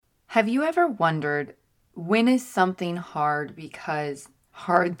Have you ever wondered, when is something hard because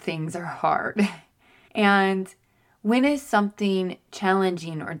hard things are hard? And when is something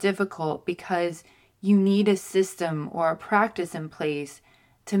challenging or difficult because you need a system or a practice in place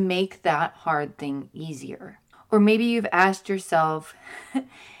to make that hard thing easier? Or maybe you've asked yourself,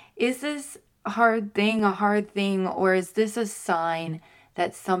 is this hard thing a hard thing, or is this a sign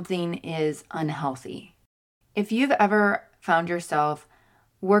that something is unhealthy? If you've ever found yourself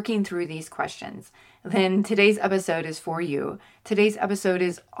working through these questions, then today's episode is for you. Today's episode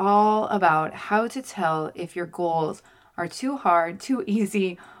is all about how to tell if your goals are too hard, too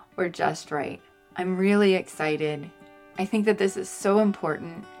easy, or just right. I'm really excited. I think that this is so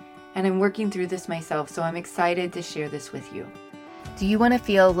important, and I'm working through this myself, so I'm excited to share this with you. Do you want to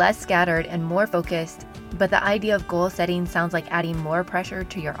feel less scattered and more focused, but the idea of goal setting sounds like adding more pressure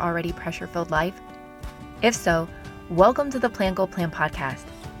to your already pressure-filled life? If so, welcome to the Plan Goal Plan podcast.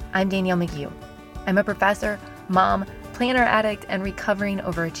 I'm Danielle McGew. I'm a professor, mom, planner addict, and recovering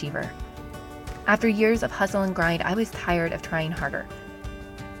overachiever. After years of hustle and grind, I was tired of trying harder.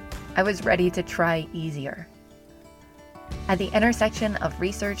 I was ready to try easier. At the intersection of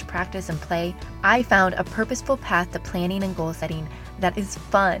research, practice, and play, I found a purposeful path to planning and goal setting that is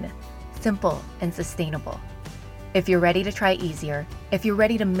fun, simple, and sustainable. If you're ready to try easier, if you're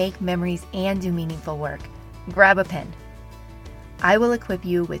ready to make memories and do meaningful work, grab a pen. I will equip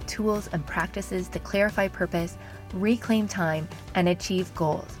you with tools and practices to clarify purpose, reclaim time, and achieve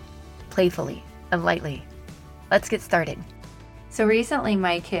goals, playfully and lightly. Let's get started. So recently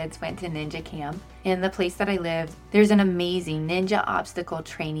my kids went to ninja camp. In the place that I live, there's an amazing ninja obstacle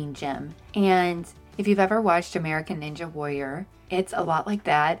training gym. And if you've ever watched American Ninja Warrior, it's a lot like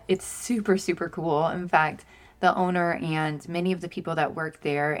that. It's super, super cool. In fact, the owner and many of the people that work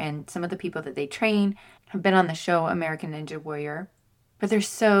there and some of the people that they train have been on the show American Ninja Warrior, but they're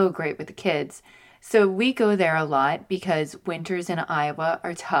so great with the kids. So we go there a lot because winters in Iowa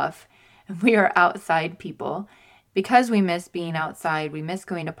are tough. We are outside people. Because we miss being outside, we miss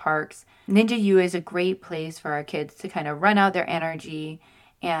going to parks, Ninja U is a great place for our kids to kind of run out their energy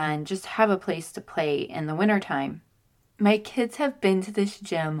and just have a place to play in the wintertime. My kids have been to this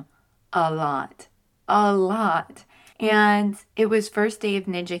gym a lot. And it was first day of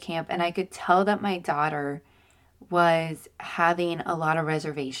ninja camp, and I could tell that my daughter was having a lot of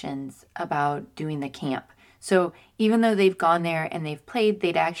reservations about doing the camp. So even though they've gone there and they've played,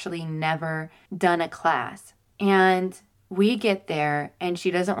 they'd actually never done a class. And we get there and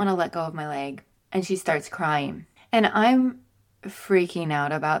she doesn't want to let go of my leg and she starts crying. And I'm freaking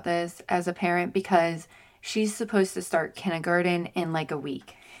out about this as a parent because she's supposed to start kindergarten in like a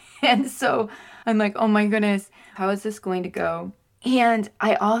week. And so I'm like, oh my goodness, how is this going to go? And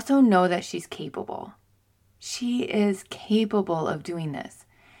I also know that she's capable. She is capable of doing this.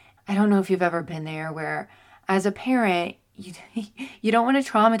 I don't know if you've ever been there where as a parent, you don't want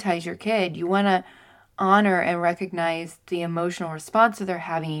to traumatize your kid. You want to honor and recognize the emotional response that they're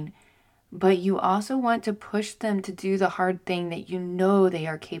having, but you also want to push them to do the hard thing that you know they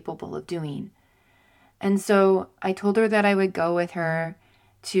are capable of doing. And so I told her that I would go with her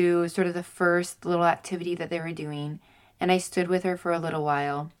to sort of the first little activity that they were doing, and I stood with her for a little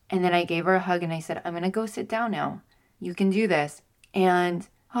while, and then I gave her a hug and I said, I'm going to go sit down now. You can do this. And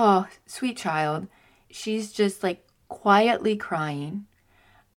oh, sweet child, she's just like quietly crying.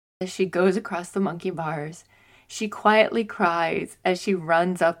 As she goes across the monkey bars, she quietly cries as she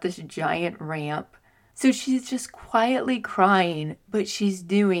runs up this giant ramp. So she's just quietly crying, but she's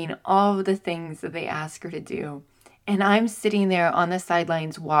doing all of the things that they ask her to do. And I'm sitting there on the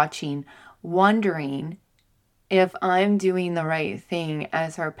sidelines watching, wondering if I'm doing the right thing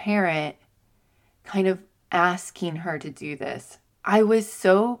as her parent, kind of asking her to do this. I was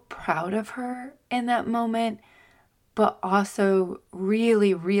so proud of her in that moment, but also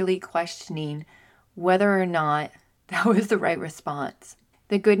really, really questioning whether or not that was the right response.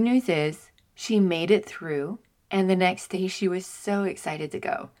 The good news is she made it through, and the next day she was so excited to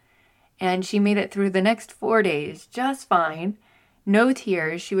go. And she made it through the next 4 days just fine. No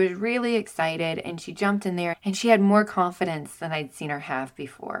tears. She was really excited, and she jumped in there, and she had more confidence than I'd seen her have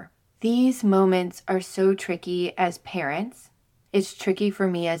before. These moments are so tricky as parents. It's tricky for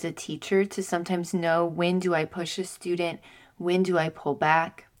me as a teacher to sometimes know, when do I push a student? When do I pull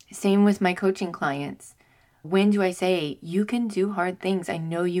back? Same with my coaching clients. When do I say, you can do hard things, I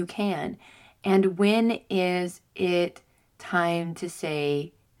know you can? And when is it time to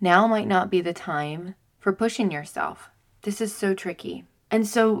say, now might not be the time for pushing yourself? This is so tricky. And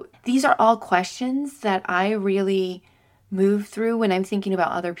so these are all questions that I really move through when I'm thinking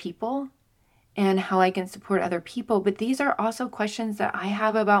about other people. and how I can support other people. But these are also questions that I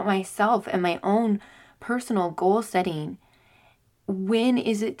have about myself and my own personal goal setting. When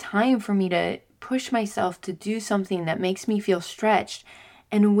is it time for me to push myself to do something that makes me feel stretched?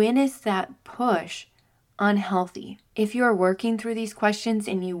 And when is that push unhealthy? If you're working through these questions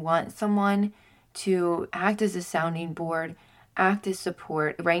and you want someone to act as a sounding board, act as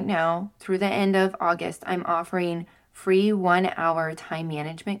support, right now, through the end of August, I'm offering free 1-hour time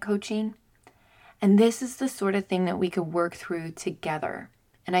management coaching. And this is the sort of thing that we could work through together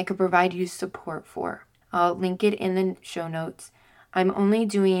and I could provide you support for. I'll link it in the show notes. I'm only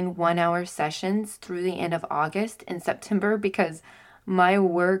doing 1-hour sessions through the end of August and September because my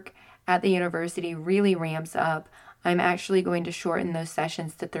work at the university really ramps up. I'm actually going to shorten those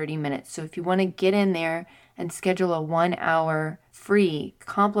sessions to 30 minutes. So if you want to get in there and schedule a 1-hour free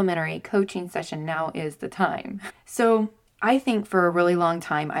complimentary coaching session, now is the time. So I think for a really long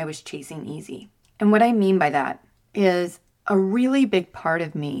time I was chasing easy. And what I mean by that is a really big part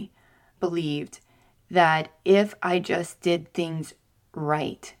of me believed that if I just did things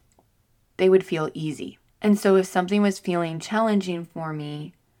right, they would feel easy. And so if something was feeling challenging for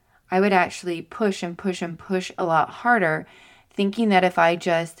me, I would actually push and push and push a lot harder, thinking that if I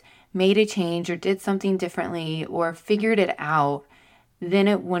just made a change or did something differently or figured it out, then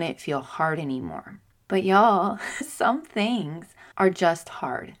it wouldn't feel hard anymore. But y'all, some things are just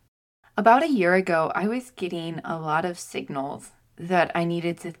hard. About a year ago, I was getting a lot of signals that I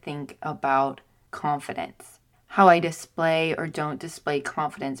needed to think about confidence, how I display or don't display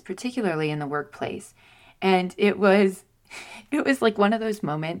confidence, particularly in the workplace. And it was like one of those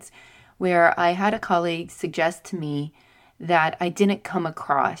moments where I had a colleague suggest to me that I didn't come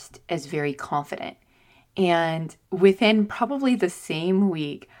across as very confident. And within probably the same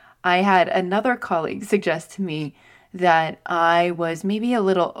week, I had another colleague suggest to me that I was maybe a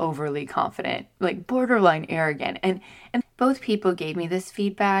little overly confident, like borderline arrogant. And both people gave me this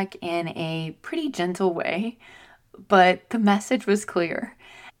feedback in a pretty gentle way, but the message was clear.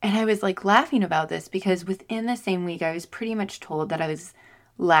 And I was like laughing about this because within the same week, I was pretty much told that I was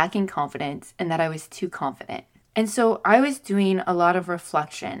lacking confidence and that I was too confident. And so I was doing a lot of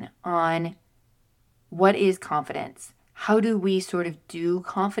reflection on what is confidence? How do we sort of do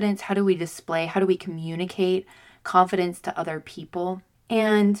confidence? How do we display? How do we communicate confidence to other people?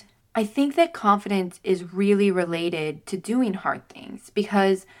 And I think that confidence is really related to doing hard things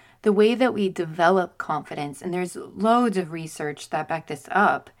because the way that we develop confidence, and there's loads of research that back this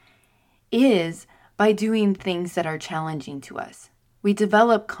up, is by doing things that are challenging to us. We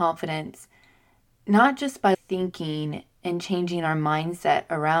develop confidence not just by thinking and changing our mindset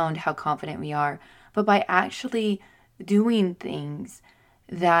around how confident we are, but by actually doing things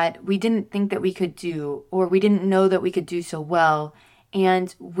that we didn't think that we could do or we didn't know that we could do so well.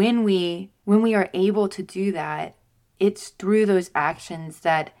 And when we are able to do that, it's through those actions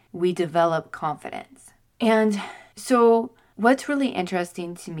that we develop confidence. And so what's really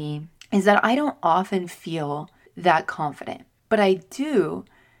interesting to me is that I don't often feel that confident, but I do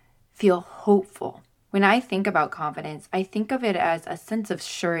feel hopeful. When I think about confidence, I think of it as a sense of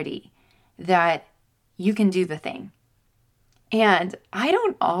surety that you can do the thing. And I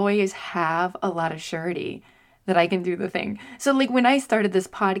don't always have a lot of surety that I can do the thing. So like when I started this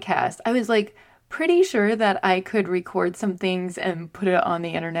podcast, I was like pretty sure that I could record some things and put it on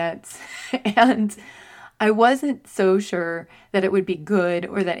the internet. And I wasn't so sure that it would be good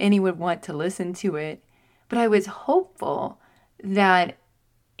or that anyone would want to listen to it. But I was hopeful that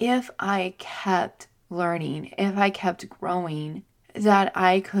if I kept learning, if I kept growing, that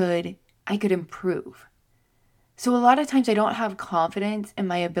I could improve. So a lot of times I don't have confidence in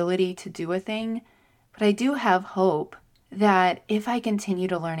my ability to do a thing, but I do have hope that if I continue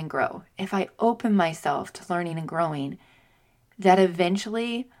to learn and grow, if I open myself to learning and growing, that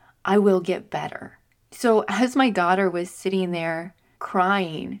eventually I will get better. So as my daughter was sitting there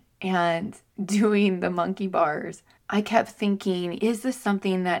crying and doing the monkey bars, I kept thinking, is this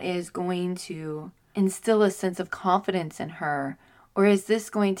something that is going to instill a sense of confidence in her? Or is this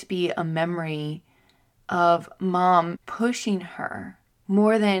going to be a memory of mom pushing her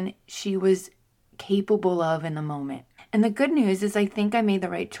more than she was capable of in the moment? And the good news is I think I made the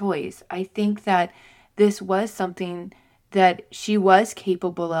right choice. I think that this was something that she was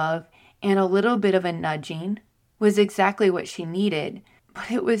capable of, and a little bit of a nudging was exactly what she needed.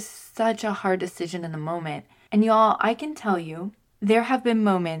 But it was such a hard decision in the moment. And y'all, I can tell you, there have been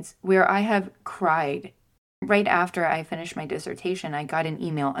moments where I have cried. Right after I finished my dissertation, I got an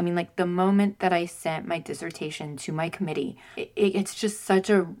email. I mean, like the moment that I sent my dissertation to my committee, it's just such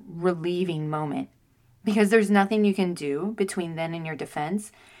a relieving moment because there's nothing you can do between then and your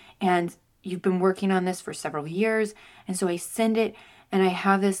defense. And you've been working on this for several years. And so I send it and I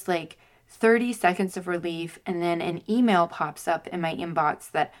have this like 30 seconds of relief, and then an email pops up in my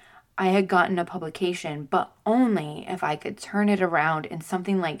inbox that I had gotten a publication, but only if I could turn it around in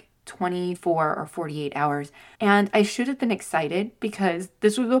something like 24 or 48 hours. And I should have been excited because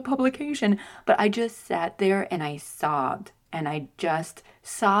this was a publication, but I just sat there and I sobbed. And I just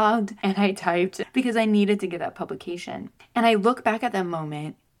sobbed and I typed because I needed to get that publication. And I look back at that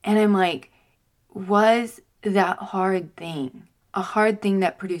moment and I'm like, was that hard thing a hard thing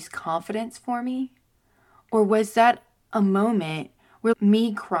that produced confidence for me? Or was that a moment where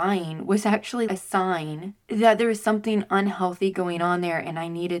me crying was actually a sign that there was something unhealthy going on there and I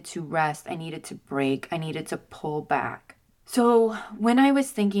needed to rest, I needed to break, I needed to pull back? So when I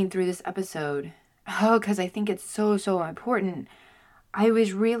was thinking through this episode, because I think it's so important, I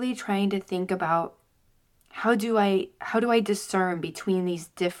was really trying to think about how do I discern between these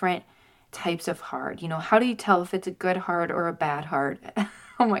different types of hard? How do you tell if it's a good hard or a bad hard?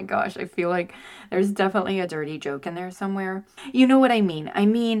 Oh my gosh, I feel like there's definitely a dirty joke in there somewhere. You know what I mean? I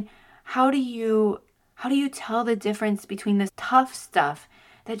mean, how do you tell the difference between the tough stuff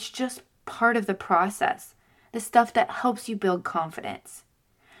that's just part of the process, the stuff that helps you build confidence?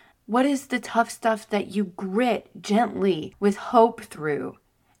 What is the tough stuff that you grit gently with hope through?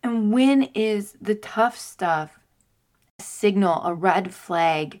 And when is the tough stuff a signal, a red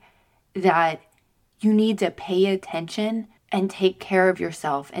flag that you need to pay attention and take care of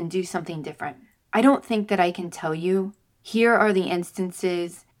yourself and do something different? I don't think that I can tell you, here are the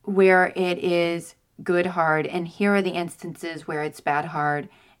instances where it is good hard, and here are the instances where it's bad hard,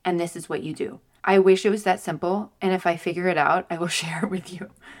 and this is what you do. I wish it was that simple, and if I figure it out, I will share it with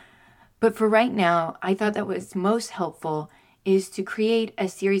you. But for right now, I thought that was most helpful is to create a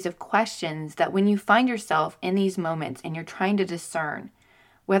series of questions that when you find yourself in these moments and you're trying to discern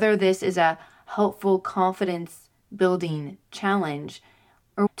whether this is a helpful confidence building challenge,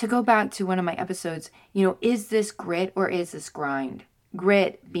 or to go back to one of my episodes, is this grit or is this grind?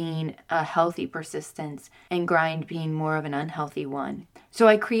 Grit being a healthy persistence and grind being more of an unhealthy one. So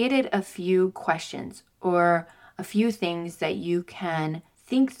I created a few questions or a few things that you can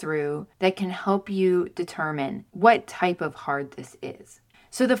think through that can help you determine what type of hard this is.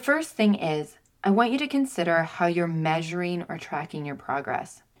 So the first thing is, I want you to consider how you're measuring or tracking your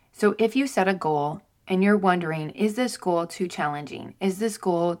progress. So if you set a goal and you're wondering, is this goal too challenging? Is this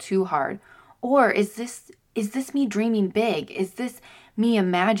goal too hard? Or is this me dreaming big? Is this me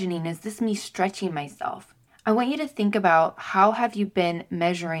imagining? Is this me stretching myself? I want you to think about how have you been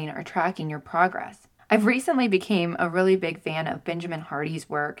measuring or tracking your progress. I've recently became a really big fan of Benjamin Hardy's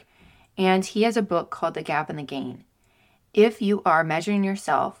work, and he has a book called The Gap and the Gain. If you are measuring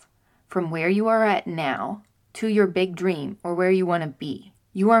yourself from where you are at now to your big dream or where you want to be,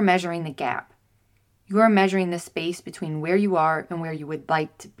 you are measuring the gap. You are measuring the space between where you are and where you would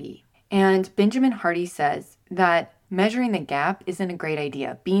like to be. And Benjamin Hardy says that measuring the gap isn't a great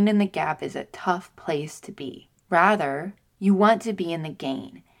idea. Being in the gap is a tough place to be. Rather, you want to be in the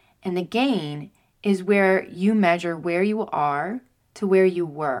gain. And the gain is where you measure where you are to where you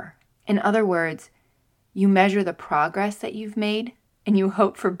were. In other words, you measure the progress that you've made and you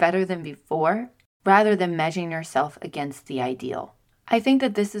hope for better than before, rather than measuring yourself against the ideal. I think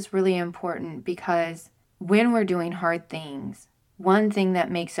that this is really important because when we're doing hard things, one thing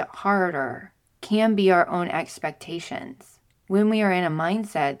that makes it harder can be our own expectations. When we are in a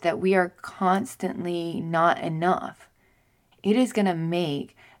mindset that we are constantly not enough, it is going to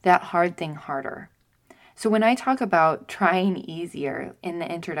make that hard thing harder. So when I talk about trying easier in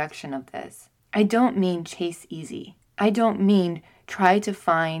the introduction of this, I don't mean chase easy. I don't mean try to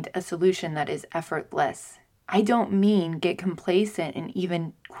find a solution that is effortless. I don't mean get complacent and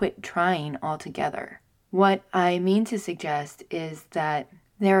even quit trying altogether. What I mean to suggest is that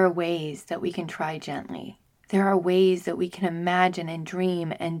there are ways that we can try gently. There are ways that we can imagine and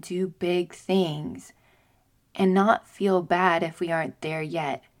dream and do big things and not feel bad if we aren't there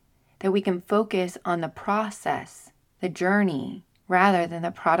yet. That we can focus on the process, the journey, rather than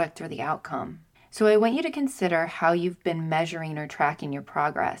the product or the outcome. So I want you to consider how you've been measuring or tracking your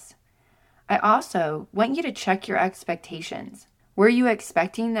progress. I also want you to check your expectations. Were you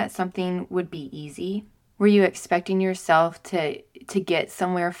expecting that something would be easy? Were you expecting yourself to get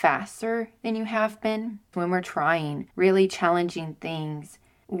somewhere faster than you have been? When we're trying really challenging things,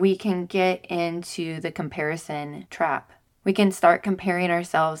 we can get into the comparison trap. We can start comparing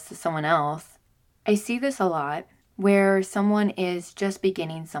ourselves to someone else. I see this a lot where someone is just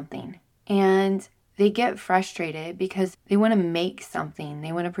beginning something and they get frustrated because they want to make something,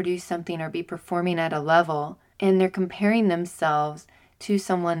 they want to produce something or be performing at a level, and they're comparing themselves to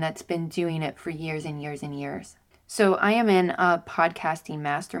someone that's been doing it for years and years and years. So I am in a podcasting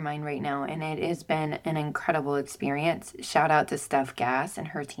mastermind right now, and it has been an incredible experience. Shout out to Steph Gass and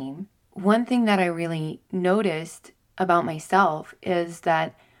her team. One thing that I really noticed about myself is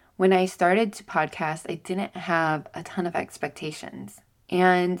that when I started to podcast, I didn't have a ton of expectations.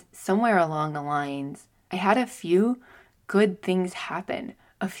 And somewhere along the lines, I had a few good things happen,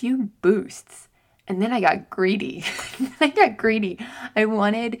 a few boosts, and then I got greedy. I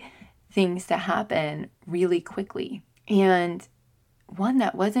wanted things to happen really quickly. And one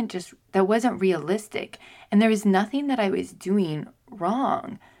that wasn't realistic. And there was nothing that I was doing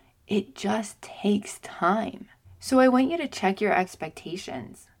wrong. It just takes time. So I want you to check your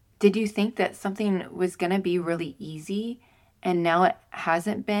expectations. Did you think that something was going to be really easy and now it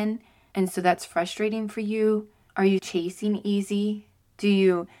hasn't been? And so that's frustrating for you? Are you chasing easy? Do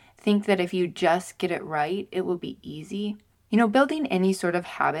you think that if you just get it right, it will be easy? Building any sort of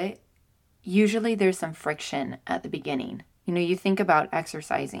habit, usually there's some friction at the beginning. You think about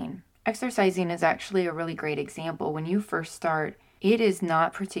exercising. Exercising is actually a really great example. When you first start, it is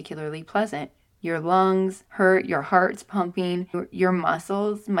not particularly pleasant. Your lungs hurt, your heart's pumping, your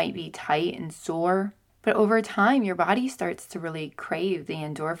muscles might be tight and sore. But over time, your body starts to really crave the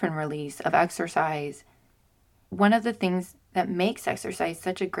endorphin release of exercise. One of the things that makes exercise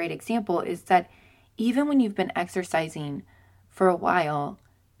such a great example is that even when you've been exercising for a while,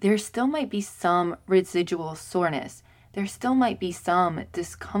 there still might be some residual soreness. There still might be some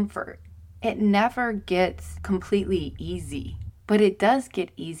discomfort. It never gets completely easy, but it does get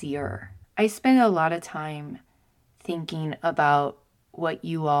easier. I spend a lot of time thinking about what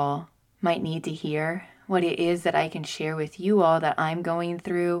you all might need to hear, what it is that I can share with you all that I'm going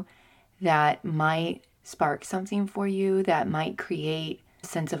through that might spark something for you, that might create a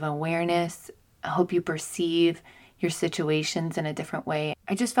sense of awareness. I hope you perceive your situations in a different way.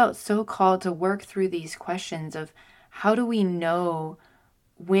 I just felt so called to work through these questions of how do we know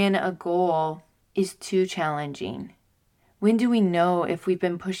when a goal is too challenging? When do we know if we've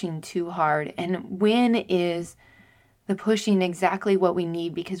been pushing too hard? And when is the pushing exactly what we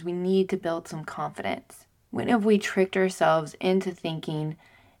need because we need to build some confidence? When have we tricked ourselves into thinking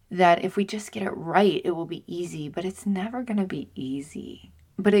that if we just get it right, it will be easy, but it's never going to be easy,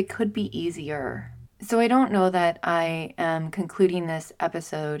 but it could be easier. So I don't know that I am concluding this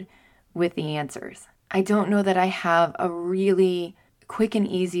episode with the answers. I don't know that I have a really quick and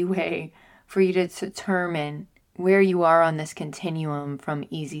easy way for you to determine where you are on this continuum from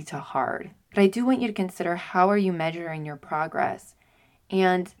easy to hard. But I do want you to consider, how are you measuring your progress?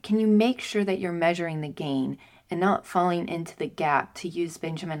 And can you make sure that you're measuring the gain and not falling into the gap, to use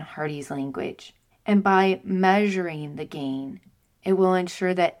Benjamin Hardy's language? And by measuring the gain, it will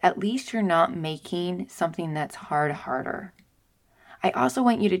ensure that at least you're not making something that's hard harder. I also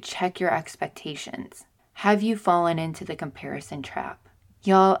want you to check your expectations. Have you fallen into the comparison trap?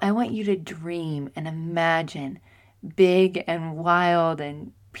 Y'all, I want you to dream and imagine big and wild,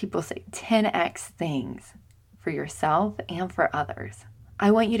 and people say 10x things for yourself and for others. I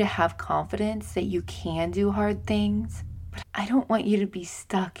want you to have confidence that you can do hard things, but I don't want you to be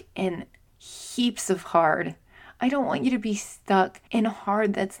stuck in heaps of hard. I don't want you to be stuck in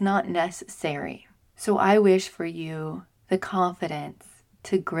hard that's not necessary. So I wish for you the confidence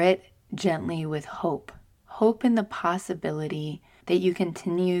to grit gently with hope. Hope in the possibility that you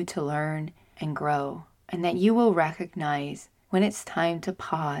continue to learn and grow, and that you will recognize when it's time to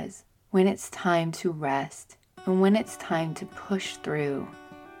pause, when it's time to rest, and when it's time to push through,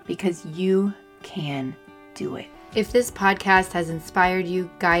 because you can do it. If this podcast has inspired you,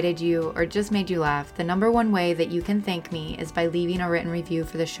 guided you, or just made you laugh, the number one way that you can thank me is by leaving a written review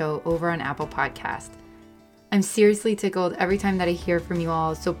for the show over on Apple Podcast. I'm seriously tickled every time that I hear from you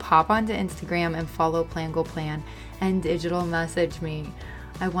all, so pop onto Instagram and follow Plan Goal Plan and digital message me.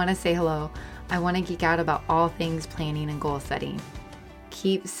 I want to say hello. I want to geek out about all things planning and goal setting.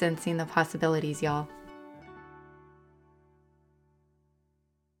 Keep sensing the possibilities, y'all.